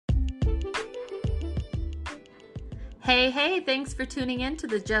Hey, thanks for tuning in to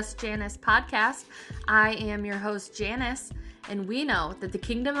the Just Janice podcast. I am your host, Janice, and we know that the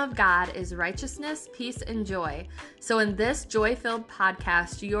kingdom of God is righteousness, peace, and joy. So in this joy-filled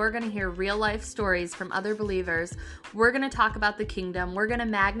podcast, you're going to hear real-life stories from other believers. We're going to talk about the kingdom. We're going to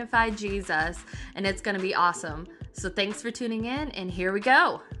magnify Jesus, and it's going to be awesome. So thanks for tuning in, and here we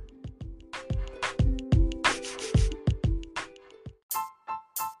go.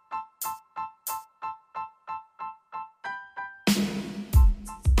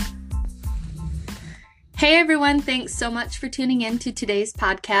 Hey everyone, thanks so much for tuning in to today's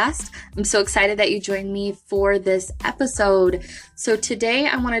podcast. I'm so excited that you joined me for this episode. So today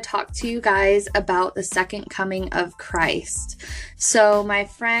I want to talk to you guys about the second coming of Christ. So my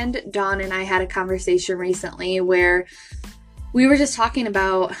friend Dawn and I had a conversation recently where we were just talking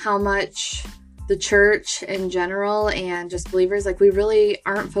about how much the church in general and just believers, we really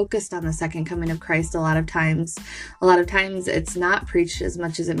aren't focused on the second coming of Christ a lot of times. A lot of times it's not preached as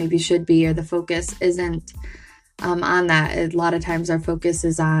much as it maybe should be, or the focus isn't on that. A lot of times our focus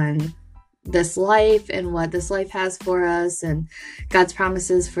is on this life and what this life has for us and God's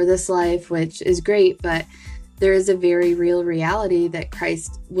promises for this life, which is great, but there is a very real reality that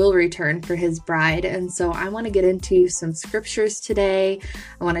Christ will return for his bride. And so I want to get into some scriptures today.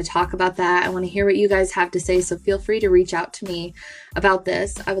 I want to talk about that. I want to hear what you guys have to say. So feel free to reach out to me about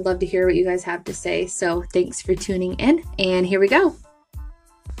this. I would love to hear what you guys have to say. So thanks for tuning in, and here we go.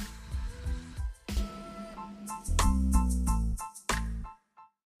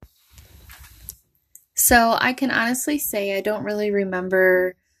 So I can honestly say I don't really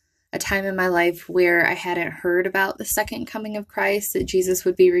remember a time in my life where I hadn't heard about the second coming of Christ, that Jesus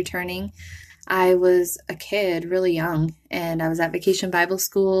would be returning. I was a kid, really young, and I was at Vacation Bible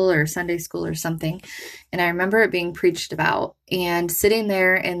School or Sunday school or something, and I remember it being preached about, and sitting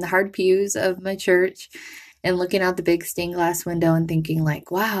there in the hard pews of my church and looking out the big stained glass window and thinking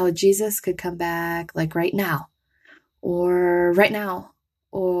wow, Jesus could come back right now, or right now,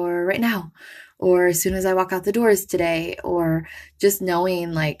 or right now, or as soon as I walk out the doors today, or just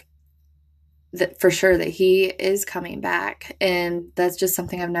knowing that for sure that he is coming back. And that's just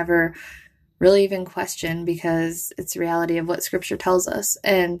something I've never really even questioned, because it's the reality of what scripture tells us.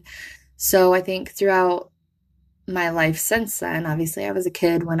 And so I think throughout my life since then, obviously I was a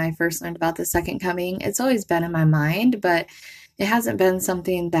kid when I first learned about the second coming. It's always been in my mind, but it hasn't been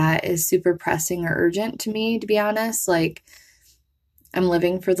something that is super pressing or urgent to me, to be honest. I'm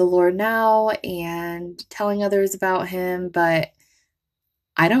living for the Lord now and telling others about him, but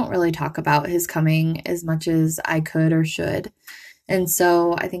I don't really talk about his coming as much as I could or should. And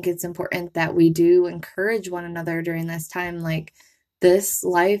so I think it's important that we do encourage one another during this time. This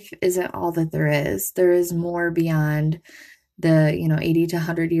life isn't all that there is. There is more beyond the, 80 to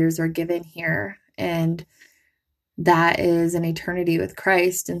 100 years we're given here. And that is an eternity with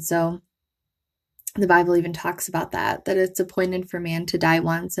Christ. And so the Bible even talks about that it's appointed for man to die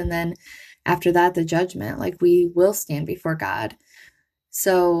once. And then after that, the judgment, we will stand before God.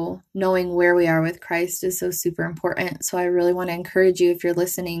 So knowing where we are with Christ is so super important. So I really want to encourage you, if you're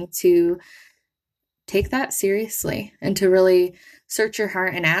listening, to take that seriously and to really search your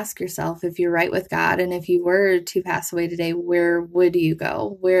heart and ask yourself if you're right with God. And if you were to pass away today, where would you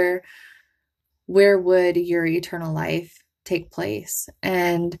go? Where would your eternal life take place?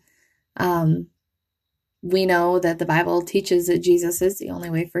 And we know that the Bible teaches that Jesus is the only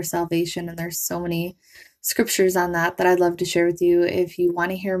way for salvation. And there's so many scriptures on that I'd love to share with you if you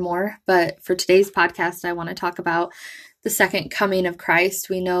want to hear more. But for today's podcast, I want to talk about the second coming of Christ.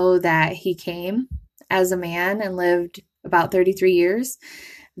 We know that he came as a man and lived about 33 years,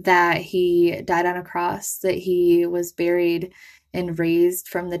 that he died on a cross, that he was buried and raised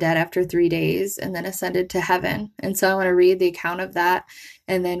from the dead after 3 days, and then ascended to heaven. And so I want to read the account of that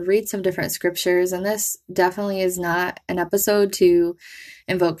and then read some different scriptures. And this definitely is not an episode to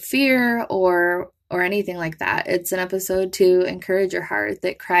invoke fear or anything like that. It's an episode to encourage your heart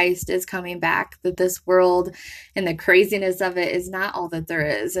that Christ is coming back, that this world and the craziness of it is not all that there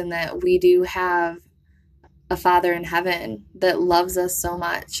is, and that we do have a Father in heaven that loves us so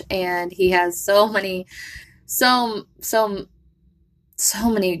much, and he has so many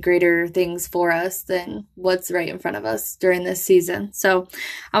greater things for us than what's right in front of us during this season. So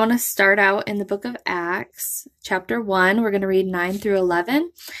I want to start out in the book of Acts, chapter 1. We're going to read 9 through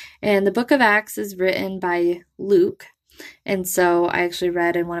 11. And the book of Acts is written by Luke. And so I actually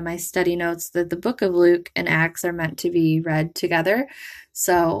read in one of my study notes that the book of Luke and Acts are meant to be read together.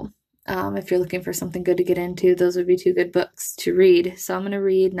 So if you're looking for something good to get into, those would be two good books to read. So I'm going to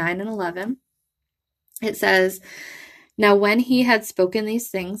read 9 and 11. It says, "Now when he had spoken these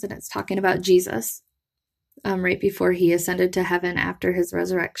things," and it's talking about Jesus, right before he ascended to heaven after his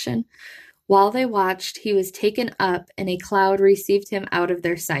resurrection. While they watched, he was taken up, and a cloud received him out of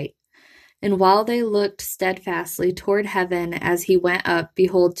their sight. And while they looked steadfastly toward heaven as he went up,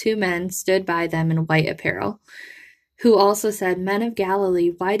 behold, two men stood by them in white apparel, who also said, Men of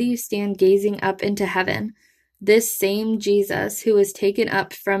Galilee, why do you stand gazing up into heaven? This same Jesus, who was taken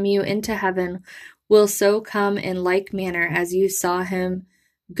up from you into heaven, will so come in like manner as you saw him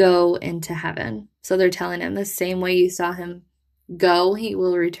go into heaven. So they're telling him the same way you saw him go, he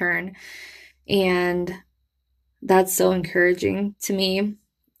will return. And that's so encouraging to me.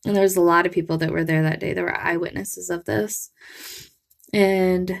 And there's a lot of people that were there that day that were eyewitnesses of this.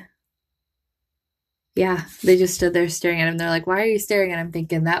 And yeah, they just stood there staring at him. They're like, why are you staring at him?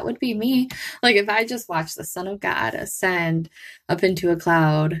 Thinking that would be me. Like if I just watched the Son of God ascend up into a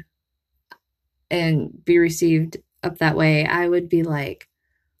cloud and be received up that way, I would be like,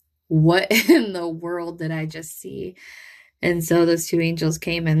 what in the world did I just see? And so those two angels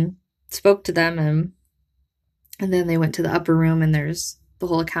came and spoke to them, and then they went to the upper room, and there's the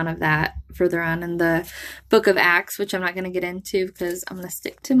whole account of that further on in the book of Acts, which I'm not going to get into because I'm going to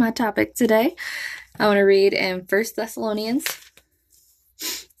stick to my topic today. I want to read in 1 Thessalonians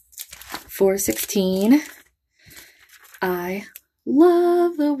 4:16. I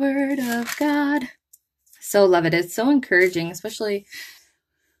love the word of God. So love it. It's so encouraging, especially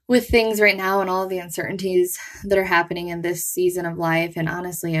with things right now and all the uncertainties that are happening in this season of life, and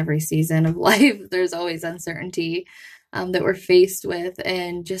honestly every season of life, there's always uncertainty that we're faced with,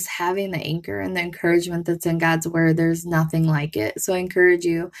 and just having the anchor and the encouragement that's in God's word, there's nothing like it. So I encourage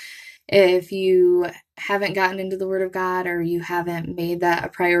you, if you haven't gotten into the word of God or you haven't made that a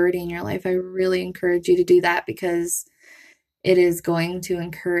priority in your life, I really encourage you to do that because it is going to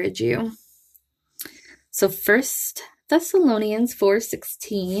encourage you. So 1 Thessalonians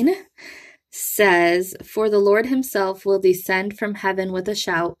 4:16 says, For the Lord himself will descend from heaven with a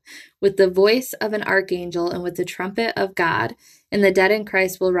shout, with the voice of an archangel, and with the trumpet of God, and the dead in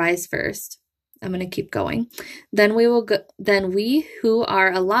Christ will rise first. I'm going to keep going. Then we who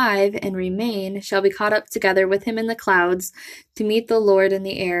are alive and remain shall be caught up together with him in the clouds to meet the Lord in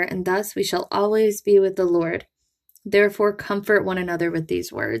the air, and thus we shall always be with the Lord. Therefore, comfort one another with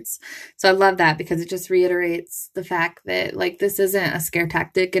these words. So I love that because it just reiterates the fact that like this isn't a scare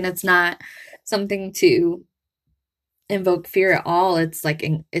tactic, and it's not something to invoke fear at all. It's like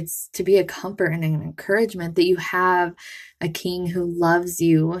it's to be a comfort and an encouragement that you have a king who loves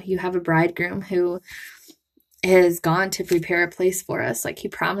you. You have a bridegroom who has gone to prepare a place for us, like he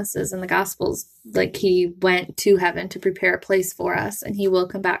promises in the Gospels. Like he went to heaven to prepare a place for us, and he will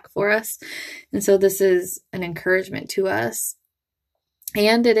come back for us. And so this is an encouragement to us.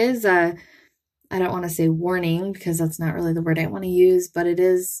 And it is I don't want to say warning because that's not really the word I want to use, but it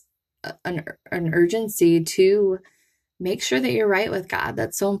is an urgency to make sure that you're right with God.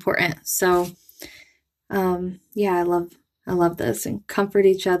 That's so important. So yeah, I love this, and comfort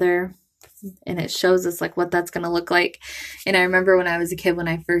each other. And it shows us like what that's going to look like. And I remember when I was a kid, when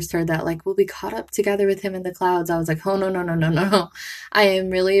I first heard that, like, we'll be caught up together with him in the clouds, I was like, oh, no. I am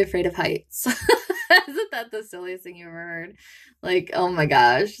really afraid of heights. Isn't that the silliest thing you ever heard? Like, oh my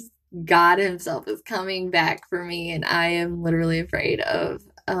gosh, God himself is coming back for me, and I am literally afraid of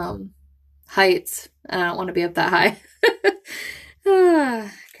heights. I don't want to be up that high.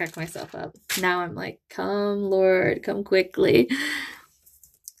 Crack myself up. Now I'm like, come Lord, come quickly.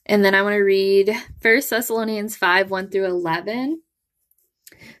 And then I want to read 1 Thessalonians 5:1-11.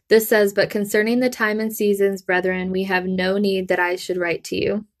 This says, But concerning the time and seasons, brethren, we have no need that I should write to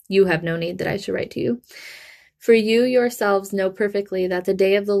you. You have no need that I should write to you. For you yourselves know perfectly that the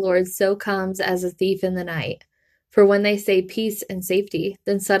day of the Lord so comes as a thief in the night. For when they say peace and safety,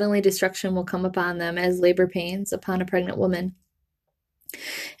 then suddenly destruction will come upon them as labor pains upon a pregnant woman.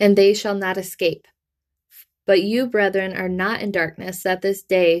 And they shall not escape. But you, brethren, are not in darkness, that this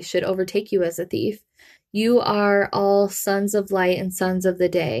day should overtake you as a thief. You are all sons of light and sons of the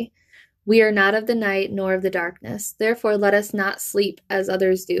day. We are not of the night nor of the darkness. Therefore, let us not sleep as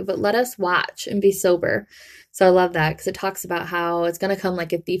others do, but let us watch and be sober. So I love that because it talks about how it's going to come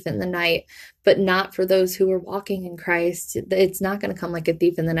like a thief in the night, but not for those who are walking in Christ. It's not going to come like a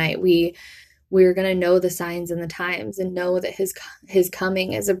thief in the night. We're going to know the signs and the times and know that his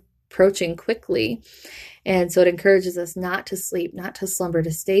coming is approaching quickly. And so it encourages us not to sleep, not to slumber,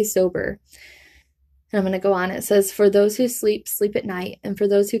 to stay sober. And I'm going to go on. It says, For those who sleep, sleep at night, and for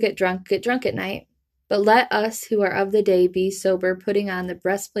those who get drunk at night. But let us who are of the day be sober, putting on the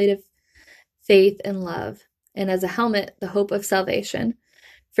breastplate of faith and love, and as a helmet, the hope of salvation.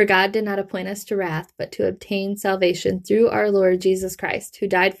 For God did not appoint us to wrath, but to obtain salvation through our Lord Jesus Christ, who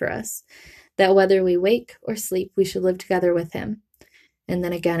died for us, that whether we wake or sleep, we should live together with him. And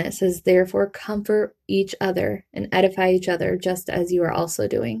then again, it says, therefore, comfort each other and edify each other, just as you are also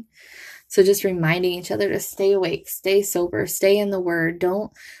doing. So just reminding each other to stay awake, stay sober, stay in the word.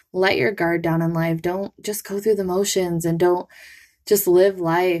 Don't let your guard down in life. Don't just go through the motions, and don't just live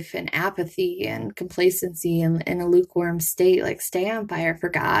life in apathy and complacency and in a lukewarm state. Like, stay on fire for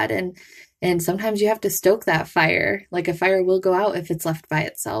God. And sometimes you have to stoke that fire. Like, a fire will go out if it's left by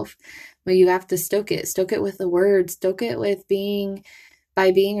itself, but you have to stoke it. Stoke it with the word. Stoke it with by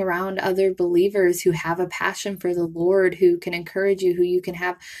being around other believers who have a passion for the Lord, who can encourage you, who you can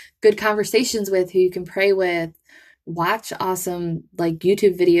have good conversations with, who you can pray with. Watch awesome like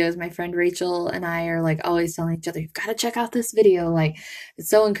YouTube videos. My friend Rachel and I are like always telling each other, you've got to check out this video. Like, it's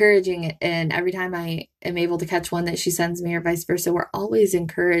so encouraging. And every time I am able to catch one that she sends me or vice versa, we're always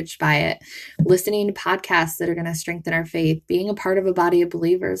encouraged by it. Listening to podcasts that are going to strengthen our faith, being a part of a body of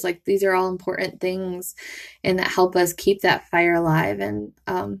believers. Like, these are all important things and that help us keep that fire alive, and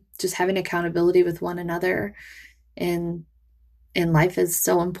just having accountability with one another in life is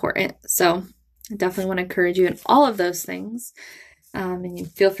so important. So I definitely want to encourage you in all of those things. And you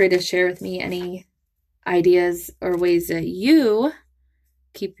feel free to share with me any ideas or ways that you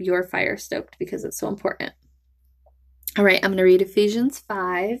keep your fire stoked, because it's so important. All right, I'm going to read Ephesians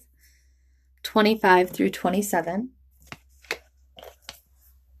 5:25 through 27.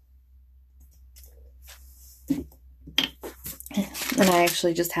 And I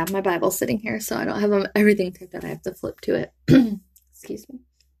actually just have my Bible sitting here, so I don't have everything typed out. I have to flip to it. Excuse me.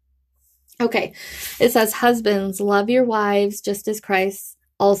 Okay, it says, husbands, love your wives just as Christ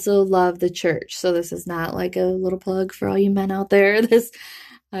also loved the church. So this is not like a little plug for all you men out there.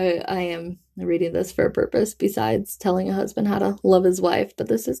 I am reading this for a purpose besides telling a husband how to love his wife, but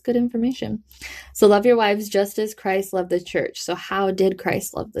this is good information. So love your wives just as Christ loved the church. So how did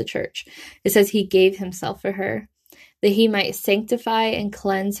Christ love the church? It says he gave himself for her, that he might sanctify and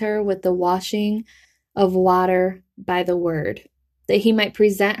cleanse her with the washing of water by the word, that he might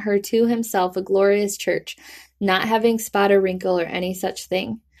present her to himself a glorious church, not having spot or wrinkle or any such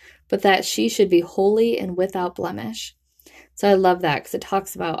thing, but that she should be holy and without blemish. So I love that, because it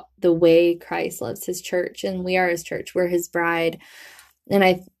talks about the way Christ loves his church, and we are his church. We're his bride. And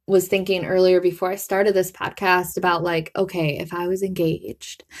I was thinking earlier before I started this podcast about, like, okay, if I was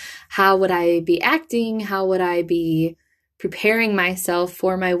engaged, how would I be acting? How would I be preparing myself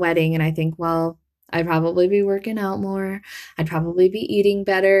for my wedding? And I think, well, I'd probably be working out more. I'd probably be eating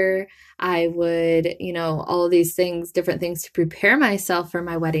better. I would, all of these things, different things to prepare myself for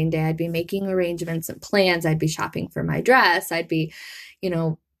my wedding day. I'd be making arrangements and plans. I'd be shopping for my dress. I'd be,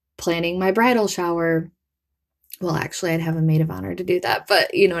 planning my bridal shower. Well, actually, I'd have a maid of honor to do that,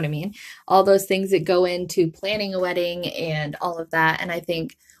 but you know what I mean? All those things that go into planning a wedding and all of that. And I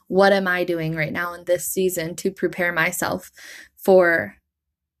think, what am I doing right now in this season to prepare myself for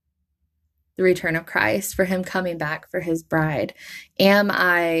the return of Christ, for him coming back for his bride? Am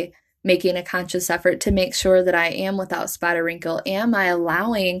I making a conscious effort to make sure that I am without spot or wrinkle? Am I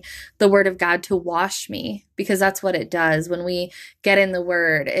allowing the word of God to wash me? Because that's what it does. When we get in the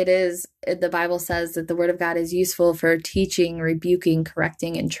word, the Bible says that the word of God is useful for teaching, rebuking,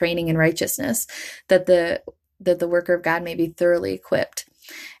 correcting, and training in righteousness, that the worker of God may be thoroughly equipped.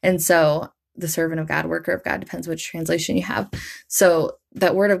 And so the servant of God, worker of God, depends which translation you have. So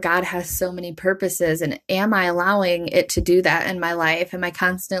that word of God has so many purposes. And am I allowing it to do that in my life? Am I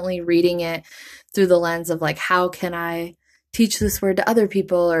constantly reading it through the lens of, like, how can I teach this word to other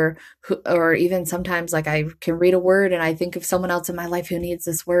people? Or even sometimes, like, I can read a word and I think of someone else in my life who needs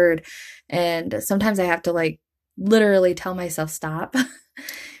this word. And sometimes I have to, like, literally tell myself, stop.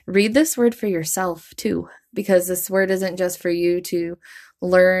 Read this word for yourself too, because this word isn't just for you to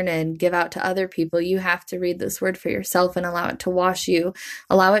learn and give out to other people. You have to read this word for yourself and allow it to wash you,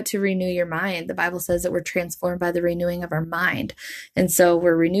 allow it to renew your mind. The Bible says that we're transformed by the renewing of our mind. And so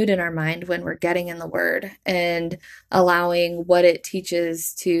we're renewed in our mind when we're getting in the word and allowing what it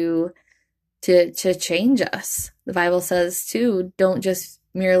teaches to change us. The Bible says too, don't just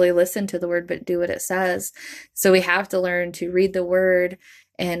merely listen to the word, but do what it says. So we have to learn to read the word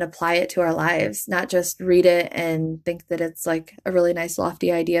and apply it to our lives, not just read it and think that it's like a really nice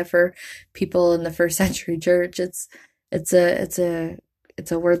lofty idea for people in the first century church. It's a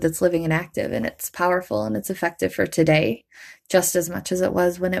word that's living and active, and it's powerful and it's effective for today just as much as it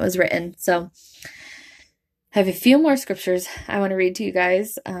was when it was written. So I have a few more scriptures I want to read to you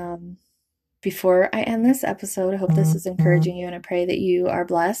guys before I end this episode. I hope this is encouraging you, and I pray that you are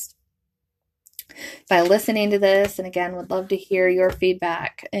blessed by listening to this. And again, would love to hear your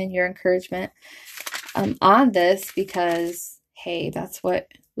feedback and your encouragement on this, because hey, that's what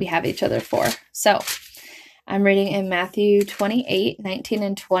we have each other for. So I'm reading in Matthew 28:19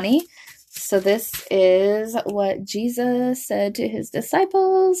 and 20. So this is what Jesus said to his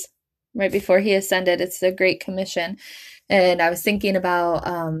disciples right before he ascended. It's the Great Commission. And I was thinking about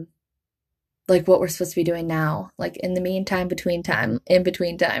like what we're supposed to be doing now, like in the meantime, in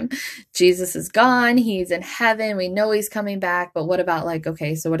between time. Jesus is gone, he's in heaven, we know he's coming back, but what about like,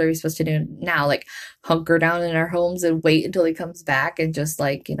 okay, so what are we supposed to do now? Like hunker down in our homes and wait until he comes back and just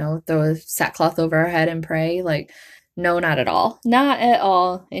like, throw a sackcloth over our head and pray? Like, no, not at all. Not at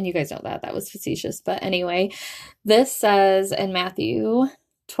all. And you guys know that was facetious. But anyway, this says in Matthew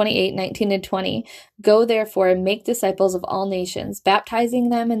 28:19 and 20, "Go therefore and make disciples of all nations, baptizing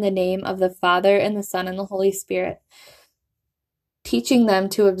them in the name of the Father and the Son and the Holy Spirit, teaching them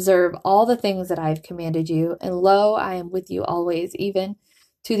to observe all the things that I have commanded you. And lo, I am with you always, even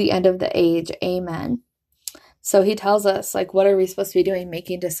to the end of the age. Amen." So he tells us, like, what are we supposed to be doing?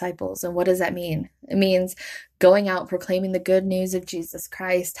 Making disciples. And what does that mean? It means going out, proclaiming the good news of Jesus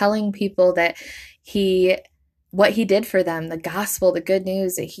Christ, telling people that what he did for them, the gospel, the good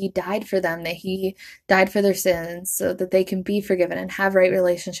news, that he died for them, that he died for their sins so that they can be forgiven and have right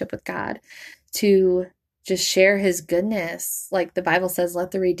relationship with God, to just share his goodness. Like the Bible says,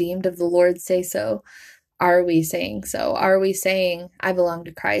 let the redeemed of the Lord say so. Are we saying so? Are we saying, I belong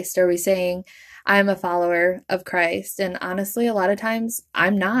to Christ? Are we saying, I'm a follower of Christ? And honestly, a lot of times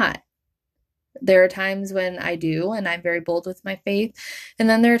I'm not. There are times when I do, and I'm very bold with my faith. And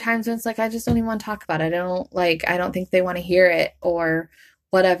then there are times when it's like, I just don't even want to talk about it. I don't think they want to hear it, or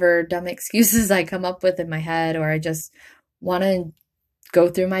whatever dumb excuses I come up with in my head, or I just want to go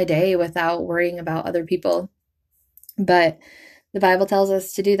through my day without worrying about other people. But the Bible tells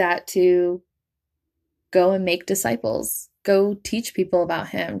us to do that, to go and make disciples, go teach people about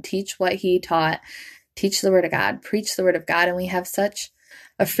him, teach what he taught, teach the word of God, preach the word of God. And we have such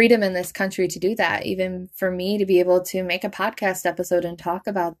a freedom in this country to do that. Even for me to be able to make a podcast episode and talk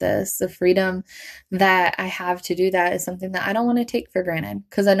about this, the freedom that I have to do that is something that I don't want to take for granted,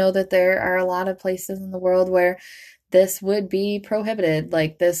 because I know that there are a lot of places in the world where this would be prohibited.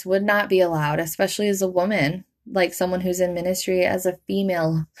 Like this would not be allowed, especially as a woman, like someone who's in ministry as a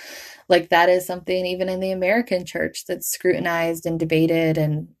female. Like that is something even in the American church that's scrutinized and debated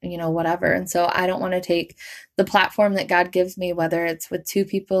and, whatever. And so I don't want to take the platform that God gives me, whether it's with 2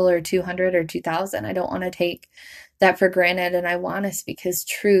 people or 200 or 2,000. I don't want to take that for granted. And I want to speak his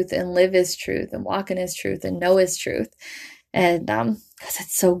truth and live his truth and walk in his truth and know his truth. And because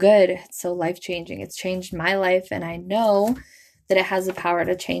it's so good, it's so life-changing. It's changed my life, and I know that it has the power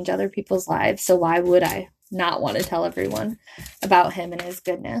to change other people's lives. So why would I not want to tell everyone about him and his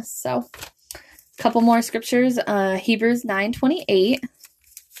goodness? So a couple more scriptures. Hebrews 9:28.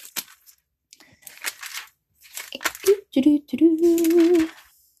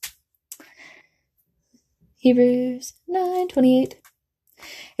 Hebrews 9:28.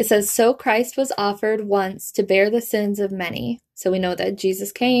 It says, "So Christ was offered once to bear the sins of many." So we know that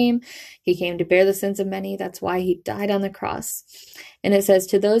Jesus came. He came to bear the sins of many. That's why he died on the cross. And it says,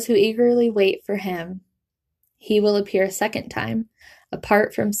 "To those who eagerly wait for him, he will appear a second time,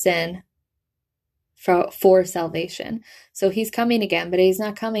 apart from sin, for salvation." So he's coming again, but he's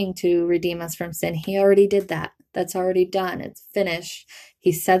not coming to redeem us from sin. He already did that. That's already done. It's finished.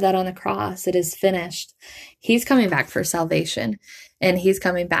 He said that on the cross. It is finished. He's coming back for salvation, and he's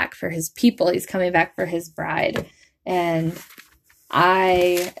coming back for his people. He's coming back for his bride. And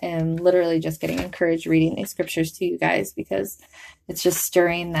I am literally just getting encouraged reading these scriptures to you guys, because it's just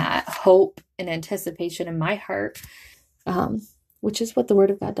stirring that hope and anticipation in my heart, which is what the word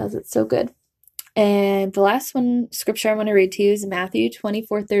of God does. It's so good. And the last scripture I'm going to read to you is Matthew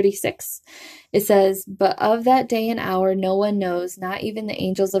 24:36. It says, "But of that day and hour no one knows, not even the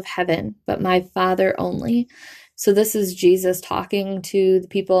angels of heaven, but my Father only." So this is Jesus talking to the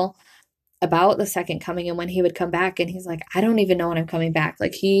people about the second coming and when he would come back. And he's like, I don't even know when I'm coming back.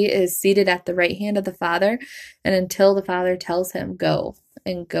 Like he is seated at the right hand of the Father. And until the Father tells him, go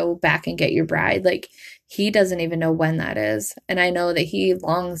back and get your bride, like he doesn't even know when that is. And I know that he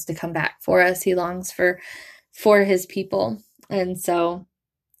longs to come back for us. He longs for his people. And so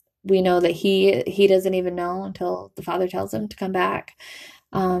we know that he doesn't even know until the Father tells him to come back.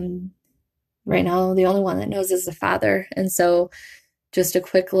 Right now, the only one that knows is the Father. And so just a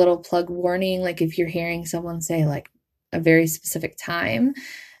quick little plug warning, like if you're hearing someone say like a very specific time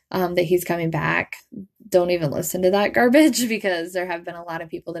that he's coming back, don't even listen to that garbage, because there have been a lot of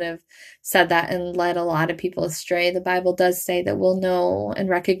people that have said that and led a lot of people astray. The Bible does say that we'll know and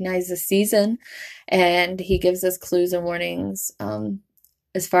recognize the season, and he gives us clues and warnings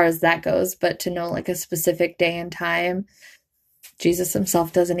as far as that goes. But to know like a specific day and time, Jesus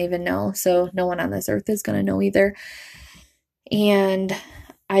himself doesn't even know. So no one on this earth is going to know either. And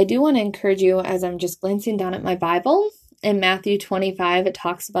I do want to encourage you, as I'm just glancing down at my Bible, in Matthew 25, it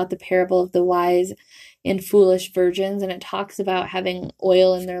talks about the parable of the wise and foolish virgins, and it talks about having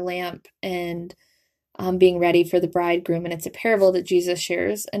oil in their lamp and being ready for the bridegroom. And it's a parable that Jesus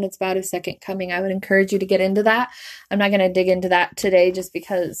shares, and it's about his second coming. I would encourage you to get into that. I'm not going to dig into that today just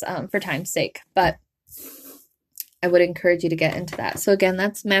because for time's sake, but I would encourage you to get into that. So again,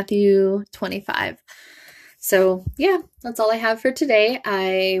 that's Matthew 25. So yeah, that's all I have for today.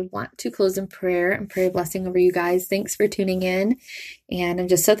 I want to close in prayer and pray a blessing over you guys. Thanks for tuning in. And I'm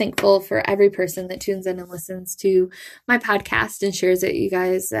just so thankful for every person that tunes in and listens to my podcast and shares it, you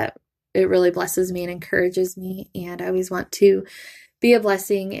guys, that it really blesses me and encourages me. And I always want to be a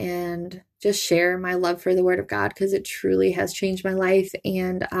blessing and just share my love for the Word of God, because it truly has changed my life.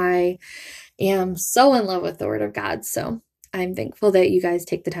 And I am so in love with the Word of God. So I'm thankful that you guys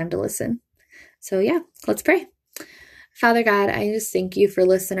take the time to listen. So yeah, let's pray. Father God, I just thank you for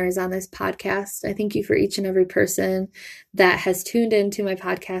listeners on this podcast. I thank you for each and every person that has tuned into my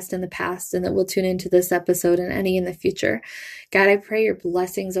podcast in the past and that will tune into this episode and any in the future. God, I pray your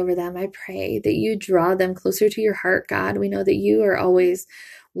blessings over them. I pray that you draw them closer to your heart, God. We know that you are always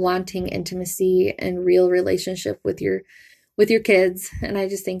wanting intimacy and real relationship with your kids. And I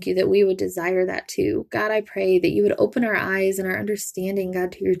just thank you that we would desire that too. God, I pray that you would open our eyes and our understanding,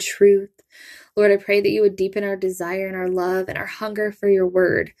 God, to your truth. Lord, I pray that you would deepen our desire and our love and our hunger for your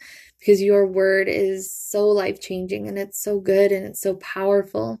word, because your word is so life-changing and it's so good and it's so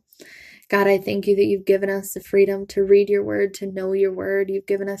powerful. God, I thank you that you've given us the freedom to read your word, to know your word. You've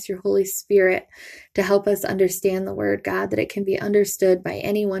given us your Holy Spirit to help us understand the word, God, that it can be understood by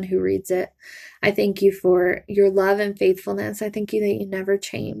anyone who reads it. I thank you for your love and faithfulness. I thank you that you never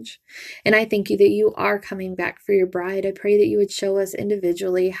change. And I thank you that you are coming back for your bride. I pray that you would show us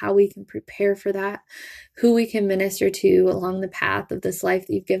individually how we can prepare for that, who we can minister to along the path of this life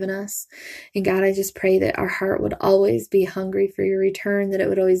that you've given us. And God, I just pray that our heart would always be hungry for your return, that it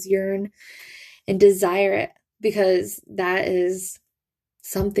would always yearn and desire it, because that is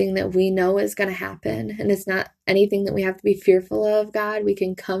something that we know is going to happen. And it's not anything that we have to be fearful of, God. We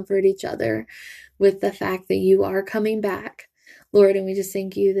can comfort each other with the fact that you are coming back, Lord. And we just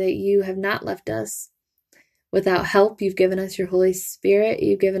thank you that you have not left us without help. You've given us your Holy Spirit.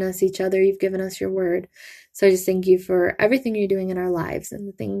 You've given us each other. You've given us your word. So I just thank you for everything you're doing in our lives and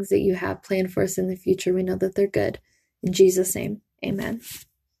the things that you have planned for us in the future. We know that they're good. In Jesus' name, amen.